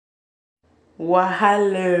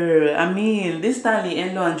Wahala. I mean, this Stanley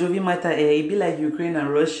Enow and Jovi matter, it be like Ukraine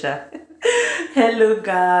and Russia. Hello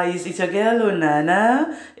guys, it's your girl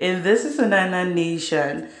Onana, and this is Onana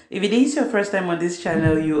Nation. If it is your first time on this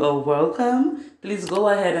channel, you are welcome. Please go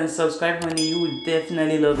ahead and subscribe, honey. You would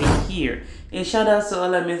definitely love it here. And shout out to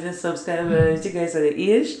all amazing subscribers. You guys are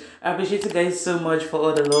the ish. I appreciate you guys so much for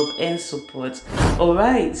all the love and support.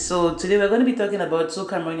 Alright, so today we're going to be talking about two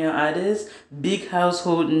Cameroonian artists, big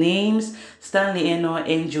household names, Stanley Enow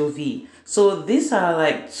and Jovi. So these are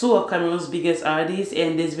like two of Cameroon's biggest artists,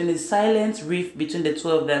 and there's been a silent rift between the two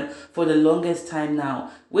of them for the longest time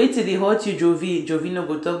now. Wait till they hurt you, Jovi no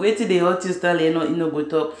go talk. Wait till they hurt you, Stanley Enow, no go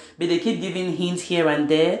talk. But they keep giving hints here and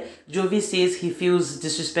there. Jovi says he feels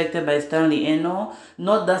disrespected by Stanley Enow.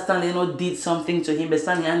 Not that Stanley Enow did something to him, but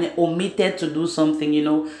Stanley Enow omitted to do something,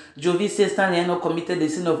 Jovi says Stanley Enow committed the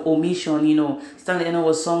sin of omission, Stanley Enow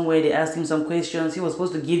was somewhere, they asked him some questions. He was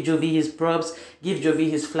supposed to give Jovi his props, give Jovi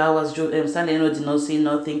his flowers. Stanley Enow did not say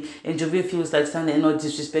nothing. And Jovi feels like Stanley Enow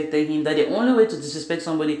disrespected him, that the only way to disrespect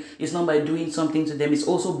somebody is not by doing something to them, it's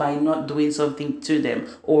also by not doing something to them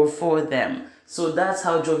or for them. So that's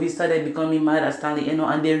how Jovi started becoming mad at Stanley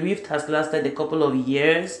Enow, and the rift has lasted a couple of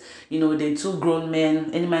years. The two grown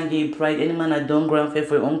men, any man get pride, any man a done ground fair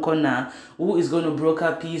for your own corner. Who is going to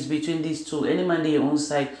broker peace between these two? Any man their own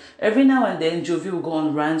side. Every now and then, Jovi will go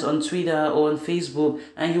on rants on Twitter or on Facebook,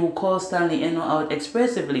 and he will call Stanley Enow out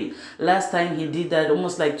expressively. Last time he did that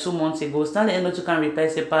almost like 2 months ago. Stanley Enow took and reply,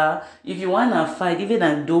 say, "Pa, if you wanna fight, even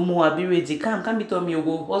and domo, I be ready. Come be tell me you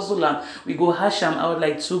go hustle am. We go hash am out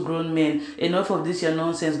like two grown men. Enough of this your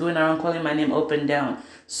nonsense going around calling my name up and down."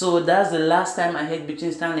 So that's the last time I heard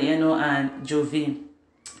between Stanley Enow and Jovi.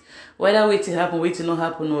 Whether wait to happen, wait to not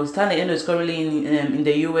happen, no. Stanley Enow is currently in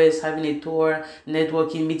the US having a tour,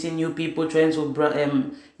 networking, meeting new people, trying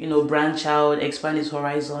to branch out, expand his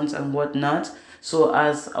horizons and whatnot. So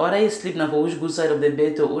as whether you sleep now for which good side of the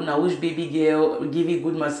bed or now which baby girl give you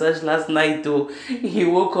good massage last night to he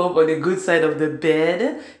woke up on the good side of the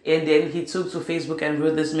bed, and then he took to Facebook and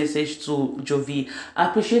wrote this message to Jovi.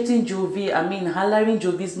 Appreciating Jovi, hollering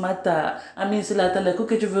Jovi's matter. C'est la télé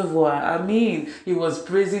que tu veux voir. He was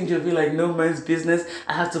praising Jovi like no man's business.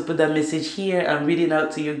 I have to put that message here. I'm reading out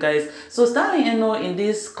to you guys. So Stanley Enow, in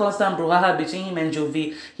this constant brouhaha between him and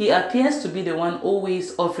Jovi, he appears to be the one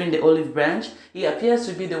always offering the olive branch. He appears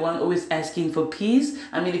to be the one always asking for peace.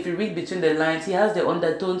 If you read between the lines, he has the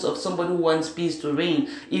undertones of somebody who wants peace to reign.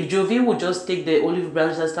 If Jovi would just take the olive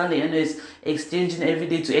branch that Stanley Enow is extending every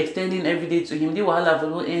day to him, they will have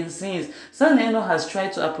no end since. Stanley Enow has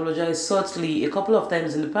tried to apologize subtly a couple of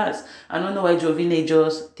times in the past. I don't know why Jovi may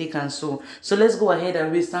just take and so. So let's go ahead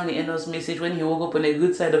and read Stanley Enow's message when he woke up on a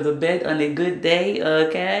good side of the bed on a good day,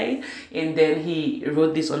 okay? And then he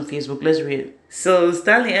wrote this on Facebook. Let's read. So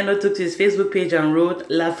Stanley Enow took to his Facebook page and wrote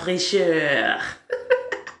La fraîcheur.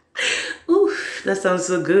 Oof, that sounds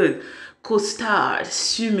so good. Costard,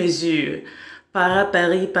 sur mesure, para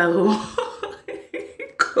Paris, paro.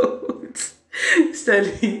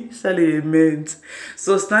 Stanley meant.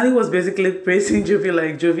 So Stanley was basically praising Jovi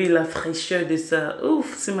like Jovi la fraîcheur de ça.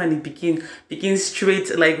 Oof, see money picking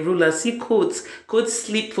straight like ruler. See coats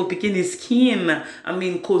slip for picking his skin.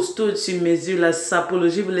 Costaud sur mesure la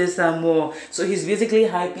sapologie voulait ça more. So he's basically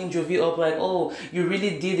hyping Jovi up like, oh, you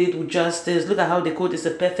really did it with justice. Look at how the coat is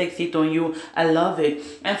a perfect fit on you. I love it.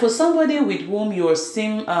 And for somebody with whom you're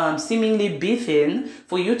seemingly beefing,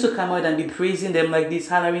 for you to come out and be praising them like this,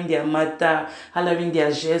 hollering their matter, hollering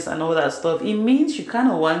their jets and all that stuff, it means you kind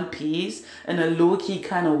of want peace in a low-key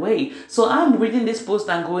kind of way. So I'm reading this post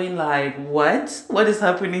and going like, what is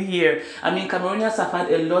happening here? Cameroonians have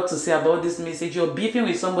had a lot to say about this message. You're beefing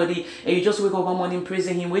with somebody and you just wake up one morning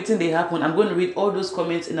praising him, waiting they happen. I'm going to read all those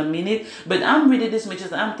comments in a minute, but I'm reading this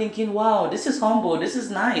message and I'm thinking, wow, this is humble, this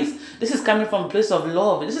is nice, this is coming from a place of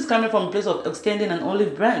love, this is coming from a place of extending an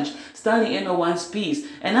olive branch. Stanley Enow wants peace,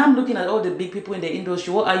 and I'm looking at all the big people in the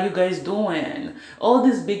industry. What are you guys doing? All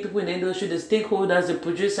these big people in the industry, the stakeholders, the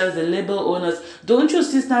producers, the label owners. Don't you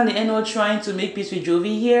see Stanley Enow trying to make peace with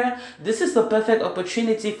Jovi here? This is the perfect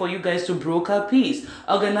opportunity for you guys to broker peace.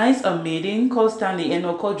 Organize a meeting, call Stanley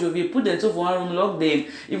Enow, call Jovi, put them to one room, lock them.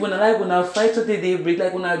 If you like, when fight so they break,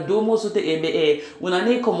 like when I domo so they when I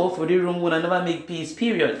need come up for the room, when I never make peace,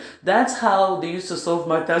 period. That's how they used to solve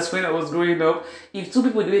matters when I was growing up. If two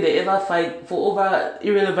people they ever fight for over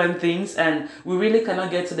irrelevant things and we really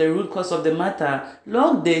cannot get to the root cause of the matter, matter.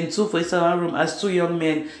 Lock them two for inside one room as two young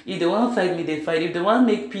men. If they want fight me, they fight. If they want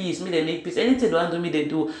make peace, me they make peace. Anything they want to do me, they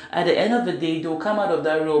do. At the end of the day, they'll come out of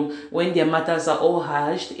that room when their matters are all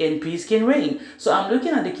hashed and peace can reign. So I'm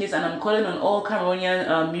looking at the case and I'm calling on all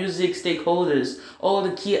Cameroonian music stakeholders, all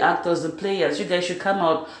the key actors, the players. You guys should come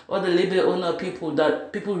out. All the label owner people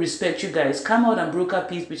that people respect, you guys come out and broker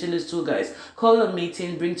peace between these two guys. Call a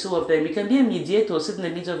meeting, bring two of them. You can be a mediator, sit in the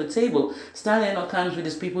middle of the table. Stanley Enow comes with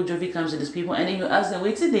his people, Jovi comes with his people, and then you ask them,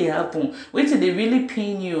 wait till they happen, wait till they really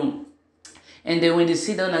pain you. And then when they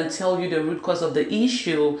sit down and tell you the root cause of the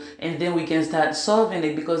issue, and then we can start solving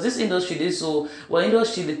it. Because this industry, this so well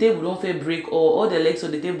industry, the table don't fail break, or all the legs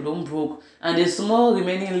on the table don't broke, and the small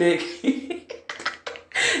remaining leg.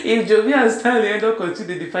 If Jovi and Stanley Enow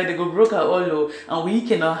continue to fight, they go broke our all, and we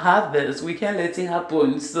cannot have this. We can't let it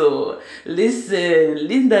happen. So listen,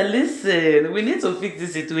 Linda, listen. We need to fix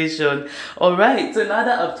this situation. All right. So now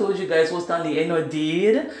that I've told you guys what Stanley Enow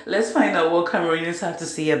did, let's find out what Cameroonians have to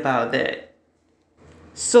say about that.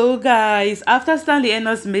 So guys, after Stanley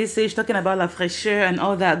Enow's message talking about La Fraîcheur and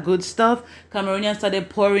all that good stuff, Cameroonians started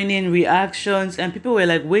pouring in reactions and people were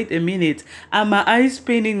like, wait a minute, are my eyes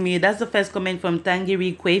paining me? That's the first comment from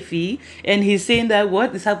Tangiri Kwefi, and he's saying that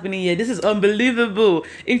what is happening here? This is unbelievable,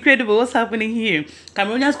 incredible, what's happening here?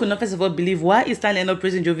 Cameroonians could not first of all believe, why is Stanley Enow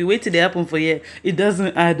praising Jovi? Wait till they happen for here. It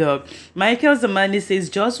doesn't add up. Michael Zamani says,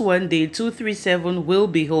 just one day, 237 will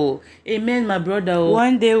be whole. Amen, my brother.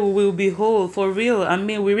 One day we will be whole, for real. I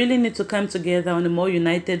mean, we really need to come together on a more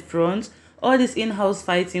united front. All this in-house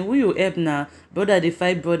fighting, we will help now. Brother, they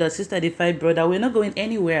fight brother, sister, they fight brother. We're not going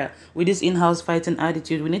anywhere with this in-house fighting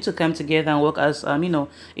attitude. We need to come together and work as,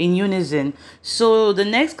 in unison. So the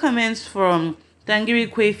next comments from Tangiri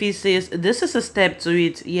Kwefi says, this is a step to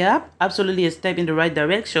it. Yeah, absolutely a step in the right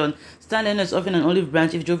direction. Stanley Enow is offering an olive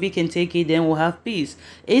branch. If Jovi can take it, then we'll have peace.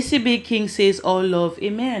 ACB King says, all love.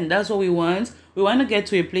 Amen. That's what we want. We want to get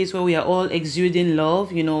to a place where we are all exuding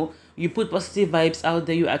love. You put positive vibes out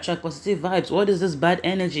there, you attract positive vibes. What is this bad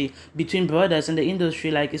energy between brothers in the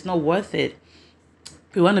industry? Like, it's not worth it.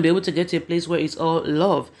 We want to be able to get to a place where it's all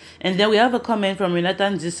love. And then we have a comment from Renata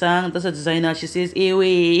Nzisang. That's a designer. She says,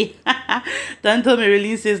 Ewe. Tanto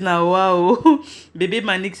Marilyn says, now, wow. Baby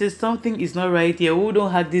Manik says, something is not right here. Who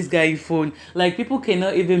don't hack this guy phone? Like, people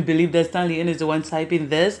cannot even believe that Stanley Enow is the one typing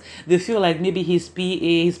this. They feel like maybe his PA,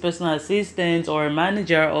 his personal assistant, or a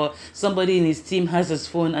manager, or somebody in his team has his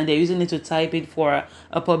phone, and they're using it to type it for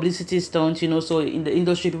a publicity stunt, so in the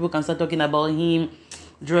industry, people can start talking about him,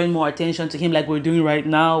 drawing more attention to him, like we're doing right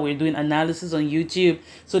now. We're doing analysis on YouTube,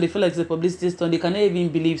 so they feel like it's a publicity stunt. They cannot even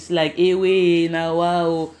believe. It's like, hey, wait, now,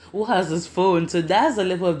 wow, who has this phone? So that's the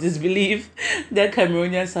level of disbelief that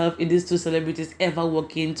Cameroonians have in these two celebrities ever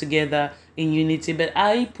working together in unity. But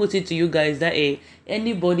I put it to you guys that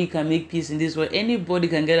anybody can make peace in this world. Anybody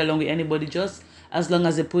can get along with anybody, just as long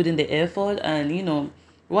as they put in the effort. And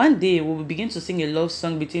one day we will begin to sing a love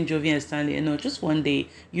song between Jovi and Stanley Enow. Just one day,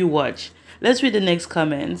 you watch. Let's read the next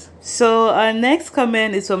comment. So our next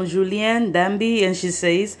comment is from Julianne Damby, and she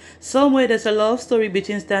says, somewhere there's a love story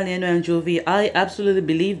between Stanley Enow and Jovi. I absolutely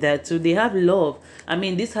believe that too. They have love. I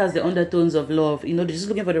mean, this has the undertones of love. They're just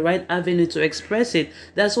looking for the right avenue to express it.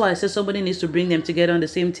 That's why I said somebody needs to bring them together on the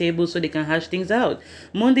same table so they can hash things out.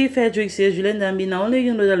 Monday Frederick says, Julianne Damby, now only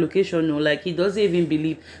you know that location, no. Like, he doesn't even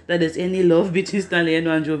believe that there's any love between Stanley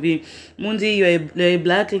Enow and Jovi. Monday, you're a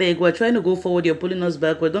black leg. We're trying to go forward. You're pulling us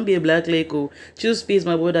backward. Don't be a black leg. Choose peace,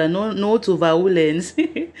 my brother. No to Vawulence.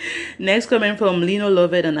 Next comment from Lino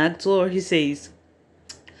Lovett, an actor. He says,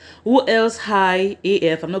 who else high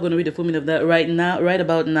AF? I'm not going to read the full meaning of that right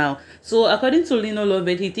about now. So according to Lino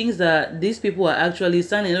Lovett, he thinks that these people are actually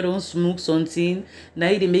standing and don't smoke something. Now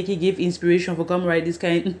they make it give inspiration for come write this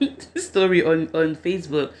kind of story on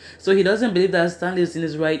Facebook. So he doesn't believe that Stanley is in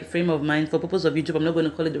his right frame of mind. For purpose of YouTube, I'm not going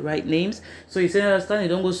to call it the right names. So he said that Stanley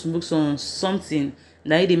don't go smoke something.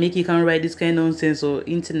 Now they make you can't write this kind of nonsense or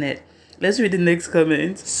internet. Let's read the next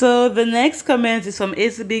comment. So the next comment is from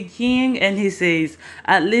ACB King, and he says,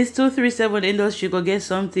 at least 237 industry go get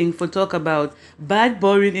something for talk about. Bad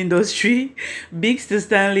boring industry. Bigs to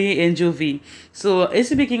Stanley and Jovi. So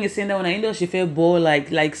ACB King is saying that when an industry feel bored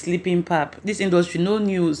like sleeping pap. This industry, no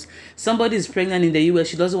news. Somebody is pregnant in the US.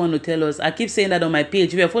 She doesn't want to tell us. I keep saying that on my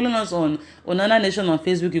page. If you're following us on Onana Nation on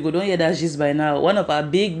Facebook, you go, don't hear that gist by now. One of our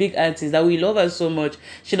big artists that we love her so much.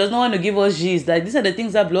 She does not want to give us gist. Like, these are the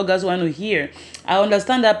things that bloggers want to hear. I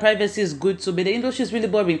understand that privacy is good too, but the industry is really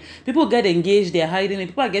boring. People get engaged, they're hiding it.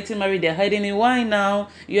 People are getting married, they're hiding it. Why now?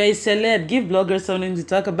 You're a celeb. Give bloggers something to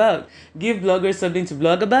talk about. Give bloggers something to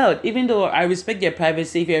blog about. Even though I respect their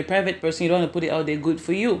privacy. If you're a private person, you don't want to put it out there, good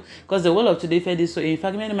for you. Because the world of today fed is so, in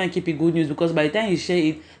fact, many man keep it good news, because by the time you share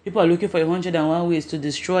it, people are looking for 101 ways to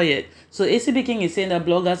destroy it. So ACB King is saying that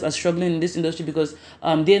bloggers are struggling in this industry because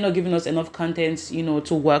they're not giving us enough content,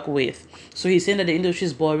 to work with. So he's saying that the industry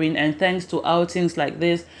is boring, and thanks to outings like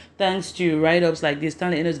this, thanks to write-ups like this,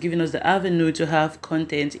 Stanley Enow is giving us the avenue to have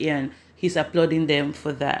content, and he's applauding them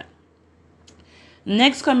for that.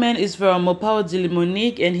 Next comment is from Mopao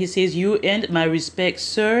Monique, and he says, "You earned my respect,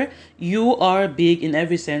 sir. You are big in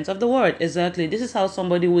every sense of the word." Exactly. This is how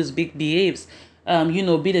somebody who is big behaves.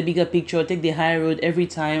 Be the bigger picture, take the high road every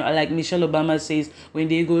time. Like Michelle Obama says, when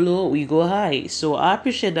they go low, we go high. So I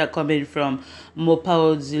appreciate that comment from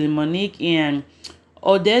Mopao Monique. And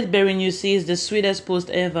Odette Berinu says, "The sweetest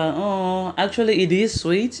post ever." Oh, actually, it is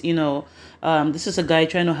sweet. This is a guy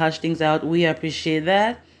trying to hash things out. We appreciate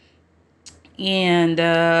that. And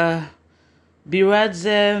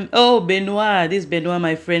Biradzem, Benoit, this Benoit,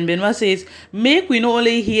 my friend. Benoit says, "Make we not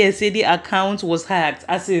only hear say the account was hacked."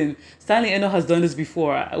 As in, Stanley Enow has done this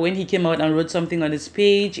before. When he came out and wrote something on his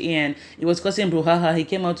page and it was causing brouhaha, he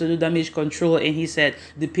came out to do damage control and he said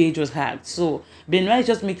the page was hacked. So Benoit is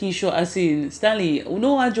just making sure, as in, Stanley,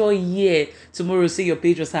 no enjoy here tomorrow say your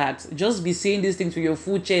page was hacked. Just be saying these things with your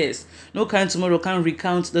full chest. No kind tomorrow can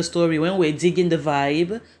recount the story when we're digging the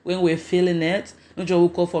vibe, when we're feeling it. No joy will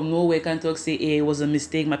call from nowhere, can't talk, say, "Hey, it was a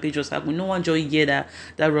mistake, my page was hacked." We no one joy hear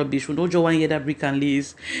that rubbish. We no joy want hear that brick and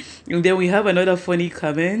lace. And then we have another funny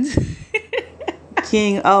comment.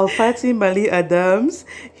 King Al-Fatih Mali Adams,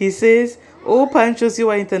 he says, "Oh, Pancho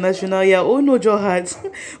Siwa International, yeah, oh no joy heart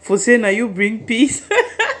for saying that you bring peace."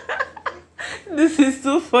 This is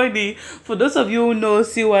too funny. For those of you who know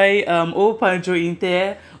CY, Pancho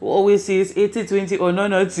Inter, who always says 80-20 or no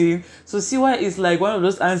nothing. So CY is like one of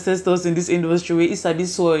those ancestors in this industry where it's a bit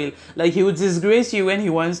soil. Like he would disgrace you when he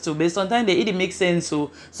wants to, but sometimes it makes sense.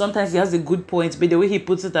 So sometimes he has a good point, but the way he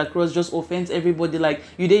puts it across just offends everybody. Like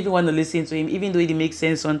you don't even want to listen to him, even though it makes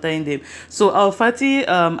sense sometimes. So Al-Fatih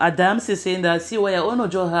Adams is saying that CY, oh no,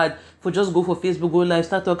 Joe had for just go for Facebook, go live,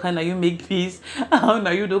 start talking, now you make peace. How now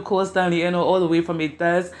you don't call Stanley Enow all the way from a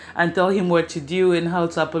task and tell him what to do and how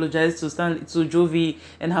to apologize to Jovi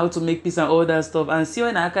and how to make peace and all that stuff. And see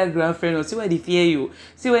when I can't girlfriend or see when they fear you,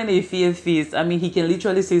 see when they fear face. I mean, he can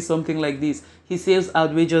literally say something like this. He says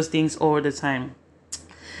outrageous things all the time.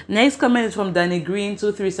 Next comment is from Danny Green,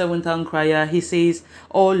 237 Town Crier. He says,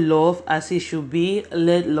 "All love as it should be,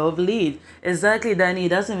 let love lead." Exactly, Danny.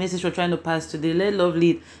 That's the message we're trying to pass today. Let love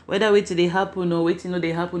lead. Whether wait till they happen or wait till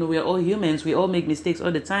they happen, we are all humans. We all make mistakes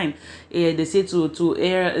all the time. They say to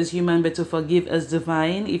err as human, but to forgive as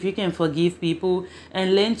divine. If you can forgive people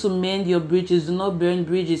and learn to mend your bridges, do not burn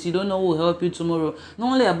bridges. You don't know who will help you tomorrow.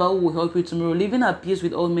 Not only about who will help you tomorrow, living at peace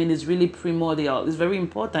with all men is really primordial. It's very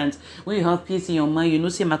important. When you have peace in your mind, you know,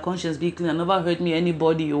 say, my conscience be clean. I never hurt me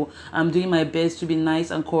anybody. I'm doing my best to be nice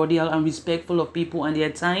and cordial and respectful of people and their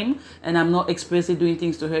time, and I'm not expressly doing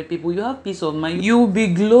things to hurt people. You have peace of mind. You will be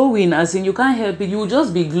glowing, as in you can't help it. You will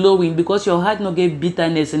just be glowing because your heart not get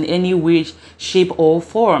bitterness in any way, shape or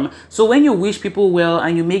form. So when you wish people well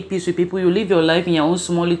and you make peace with people, you live your life in your own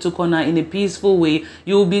small little corner in a peaceful way,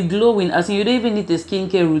 you will be glowing, as in you don't even need a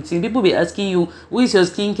skincare routine. People be asking you, who is your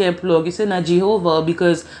skincare plug? You say, na Jehovah,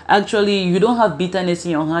 because actually you don't have bitterness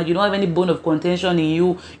in your heart. You don't have any bone of contention in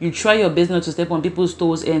you. You try your best not to step on people's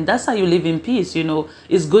toes, and that's how you live in peace. You know,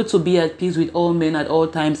 it's good to be at peace with all men at all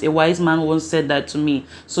times. A wise man once said that to me.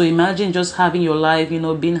 So imagine just having your life, you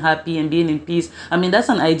know, being happy and being in peace. I mean, that's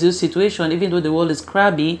an ideal situation. Even though the world is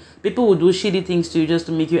crabby, people will do shitty things to you just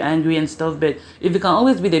to make you angry and stuff. But if you can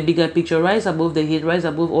always be the bigger picture, rise above the hate, rise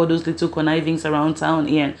above all those little connivings around town,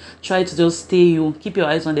 and try to just stay you, keep your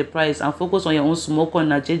eyes on the prize and focus on your own small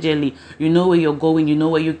corner, jejely. You know where you're going, you know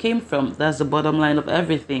where you came from. That's the bottom line of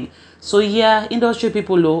everything. So yeah, industry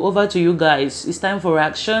people, over to you guys. It's time for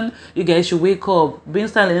action. You guys should wake up, bring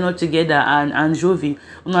Stanley Enow together and Jovi.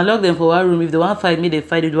 When I lock them for one room, if they want fight me, they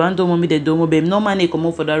fight. If they want domo me, they domo. Babe, no money come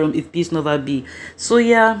out for that room if peace never be. So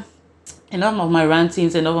yeah, enough of my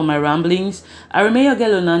rantings, enough of my ramblings. I remain your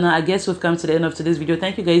girl Onana. I guess we've come to the end of today's video.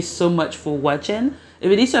 Thank you guys so much for watching. If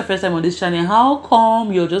it is your first time on this channel, how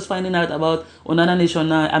come you're just finding out about Onana Nation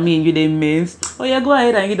now? I mean, you didn't miss. Oh yeah, go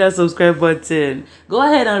ahead and hit that subscribe button. Go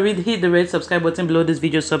ahead and hit the red subscribe button below this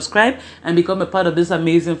video. Subscribe and become a part of this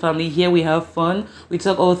amazing family. Here we have fun. We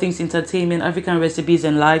talk all things entertainment, African recipes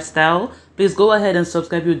and lifestyle. Please go ahead and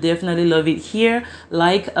subscribe. You'll definitely love it. Here,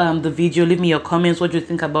 like the video, leave me your comments, what you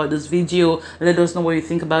think about this video. Let us know what you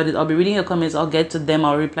think about it. I'll be reading your comments. I'll get to them.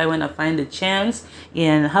 I'll reply when I find the chance.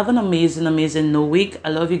 And have an amazing no week. I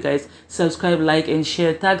love you guys. Subscribe, like, and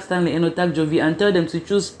share. Tag Stanley Enow, tag Jovi, and tell them to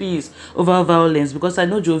choose peace over violence, because I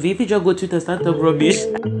know Jovi, if you just go Twitter, start talk rubbish.